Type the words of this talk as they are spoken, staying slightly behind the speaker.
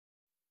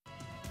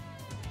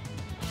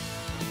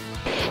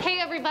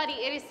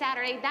everybody, it is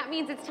Saturday. That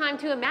means it's time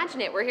to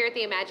imagine it. We're here at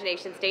the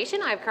Imagination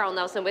Station. I have Carl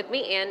Nelson with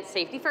me, and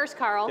safety first,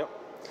 Carl. Yep.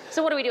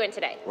 So what are we doing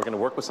today? We're going to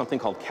work with something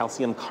called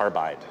calcium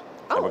carbide.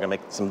 Oh. And we're going to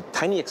make some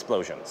tiny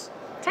explosions.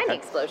 Tiny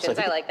explosions,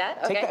 so I like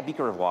that. Take that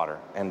beaker of water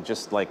and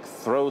just like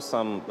throw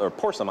some, or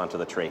pour some onto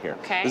the tray here.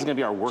 Okay. This is going to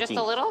be our working. Just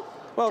a little?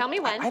 Well, tell me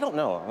when. I don't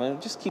know. I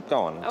mean, just keep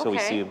going until we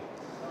see.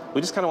 We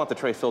just kind of want the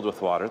tray filled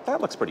with water.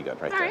 That looks pretty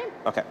good right there.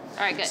 Okay. All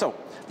right, good. So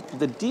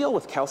the deal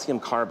with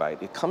calcium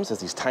carbide, it comes as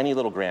these tiny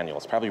little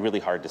granules, probably really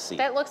hard to see.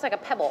 That looks like a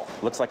pebble.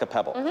 Looks like a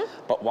pebble.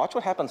 But watch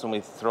what happens when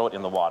we throw it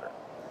in the water.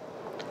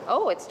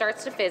 Oh, it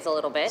starts to fizz a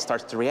little bit. It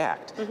starts to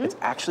react. It's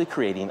actually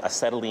creating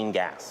acetylene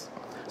gas.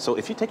 So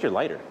if you take your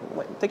lighter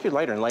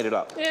and light it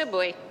up. Yeah,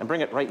 boy. And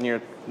bring it right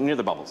near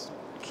the bubbles.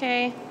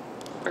 Okay.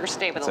 First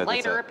day with a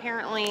lighter,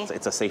 apparently.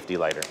 It's a safety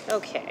lighter.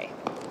 Okay.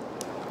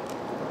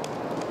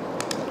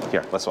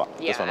 Here, let's swap.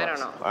 Yeah, I don't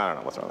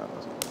know what's wrong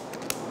with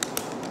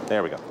that.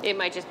 There we go. It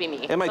might just be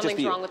me. It might just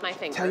be wrong with my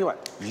finger. Tell you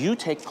what, you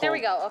take There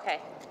we go, okay.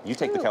 You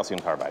take the calcium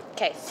carbide.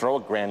 Okay. Throw a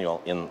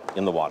granule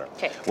in the water.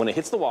 Okay. When it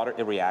hits the water,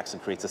 it reacts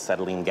and creates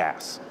acetylene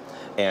gas.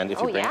 And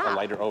if you bring a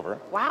lighter over,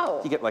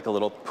 you get like a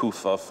little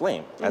poof of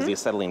flame as the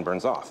acetylene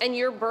burns off. And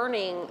you're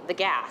burning the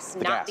gas,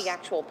 not the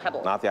actual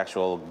pebble. Not the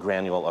actual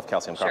granule of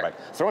calcium carbide.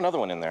 Throw another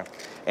one in there,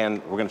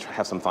 and we're going to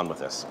have some fun with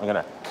this. I'm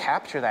going to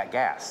capture that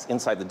gas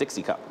inside the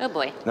Dixie cup. Oh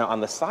boy. Now on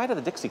the side of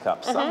the Dixie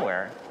cup,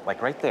 somewhere,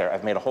 like right there,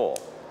 I've made a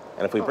hole.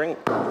 And if we bring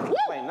the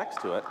flame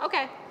next to it,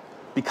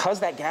 because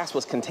that gas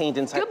was contained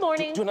inside. Good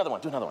morning. Do another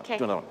one. Do another one.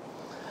 Do another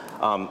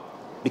one.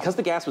 Because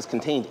the gas was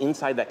contained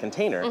inside that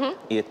container,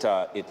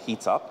 it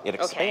heats up, it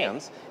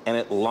expands, and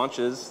it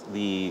launches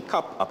the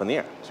cup up in the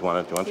air. Do you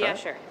want to try? Yeah,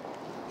 sure.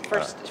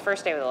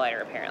 First day with a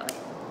lighter, apparently.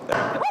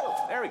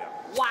 There we go.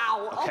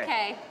 Wow,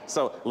 okay.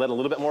 So let a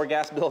little bit more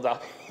gas build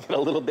up, get a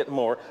little bit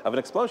more of an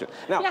explosion.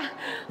 Now, a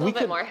little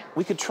bit more.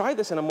 We could try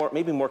this in a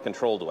maybe more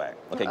controlled way.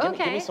 Okay,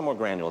 give me some more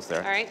granules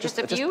there. All right, just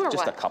a few or what?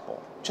 Just a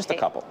couple. Just a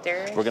couple.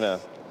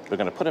 We're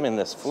gonna put them in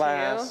this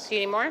flask. 2. Do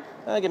you need more?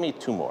 Give me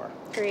 2 more.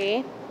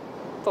 3,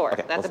 4.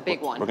 Okay, that's a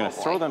big one. We're gonna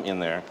throw them in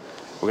there.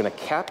 We're gonna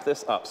cap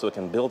this up so it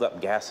can build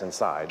up gas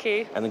inside.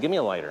 Okay. And then give me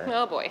a lighter.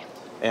 Oh boy.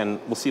 And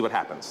we'll see what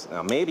happens.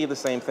 Now, maybe the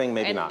same thing,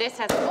 maybe not. And this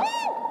has.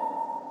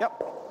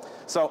 Yep.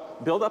 So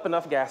build up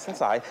enough gas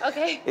inside.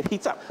 Okay. It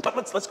heats up. But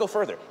let's go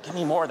further. Give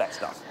me more of that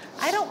stuff.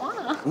 I don't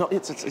wanna. No,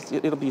 this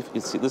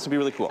will be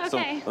really cool.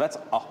 Okay. So that's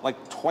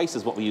like twice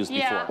as what we used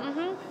before.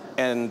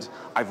 And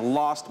I've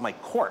lost my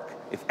cork.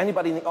 If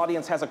anybody in the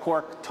audience has a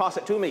cork, toss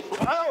it to me.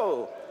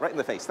 Oh, right in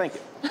the face. Thank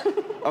you.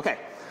 Okay.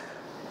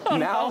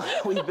 Now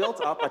we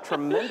built up a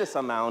tremendous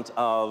amount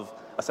of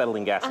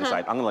acetylene gas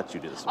inside. I'm gonna let you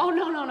do this. Oh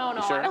no.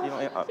 You sure?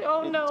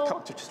 Oh no.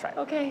 Come, just try it.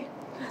 Okay.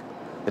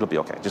 It'll be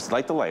okay. Just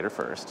light the lighter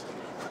first.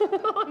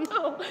 Oh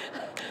no.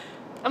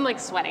 I'm like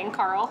sweating,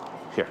 Carl.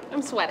 Here.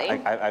 I'm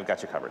sweating. I've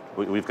got you covered.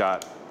 We've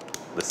got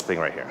this thing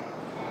right here.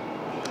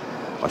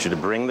 I want you to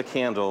bring the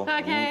candle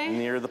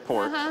near the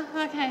port.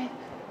 Okay.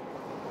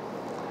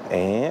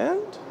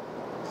 And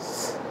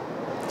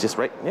just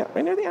right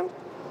near the end.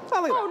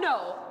 Oh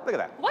no. Look at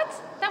that. What?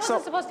 That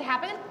wasn't supposed to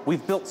happen?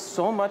 We've built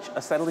so much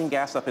acetylene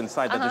gas up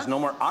inside that there's no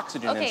more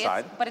oxygen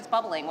inside. But it's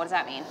bubbling. What does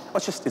that mean? Well,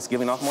 it's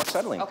giving off more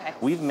acetylene. Okay.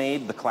 We've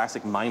made the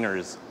classic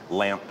miner's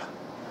lamp.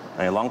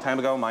 A long time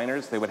ago,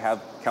 miners, they would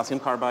have calcium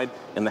carbide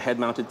in the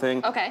head-mounted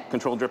thing. Okay.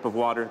 Controlled drip of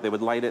water. They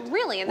would light it.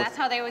 Really? And that's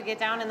how they would get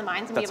down in the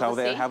mines and be able to see? That's how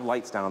they have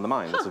lights down in the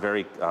mine. It's a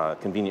very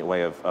convenient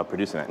way of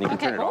producing that. And you can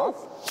turn it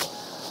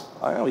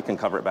off. We can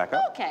cover it back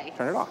up. Okay.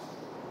 Turn it off.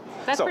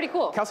 That's pretty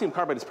cool. Calcium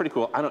carbide is pretty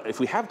cool. If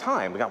we have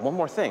time, we got one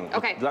more thing.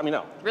 Okay. Let me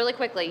know. Really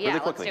quickly. Yeah,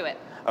 let's do it.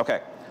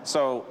 Okay.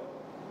 So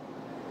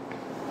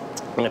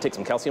I'm going to take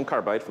some calcium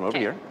carbide from over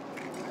here.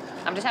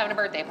 I'm just having a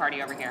birthday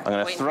party over here.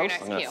 I'm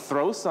going to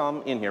throw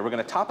some in here. We're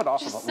going to top it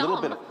off with a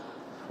little bit of,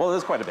 well,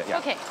 there's quite a bit, yeah.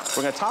 Okay.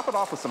 We're going to top it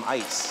off with some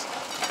ice,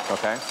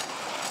 okay?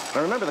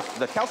 Now remember,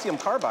 the calcium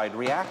carbide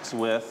reacts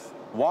with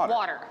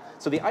water.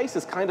 So the ice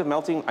is kind of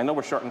melting. I know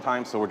we're short on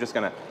time, so we're just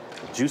going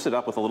to juice it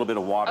up with a little bit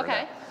of water.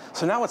 Okay.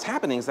 So now what's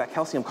happening is that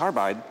calcium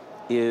carbide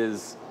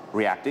is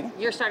reacting.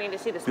 You're starting to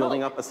see the smoke.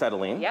 Building up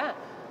acetylene. Yeah.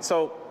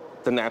 So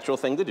the natural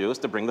thing to do is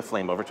to bring the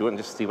flame over to it and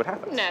just see what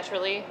happens.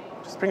 Naturally.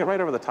 Just bring it right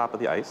over the top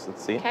of the ice.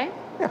 Let's see. Okay.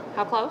 Yeah.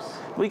 How close?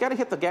 Well, you got to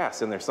hit the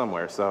gas in there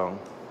somewhere. So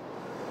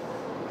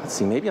let's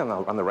see, maybe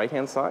on the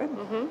right-hand side.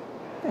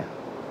 Yeah.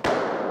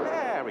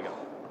 There we go.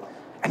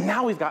 And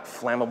now we've got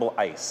flammable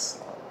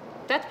ice.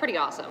 That's pretty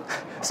awesome.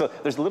 So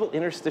there's little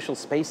interstitial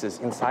spaces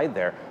inside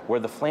there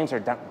where the flames are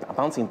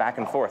bouncing back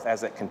and forth.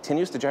 As it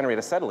continues to generate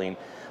acetylene,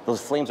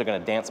 those flames are going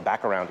to dance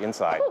back around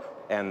inside. Whew.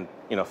 And,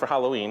 you know, for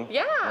Halloween,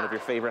 one of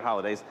your favorite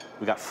holidays,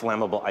 we got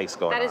flammable ice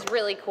going on. That is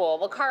really cool.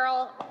 Well,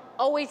 Carl,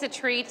 always a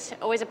treat,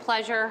 always a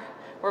pleasure.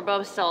 We're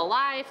both still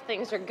alive.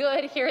 Things are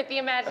good here at the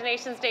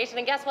Imagination Station.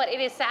 And guess what?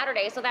 It is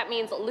Saturday, so that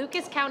means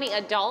Lucas County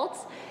adults,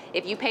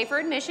 if you pay for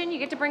admission, you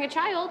get to bring a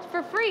child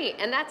for free.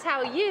 And that's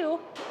how you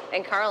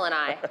and Carl and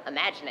I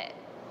imagine it.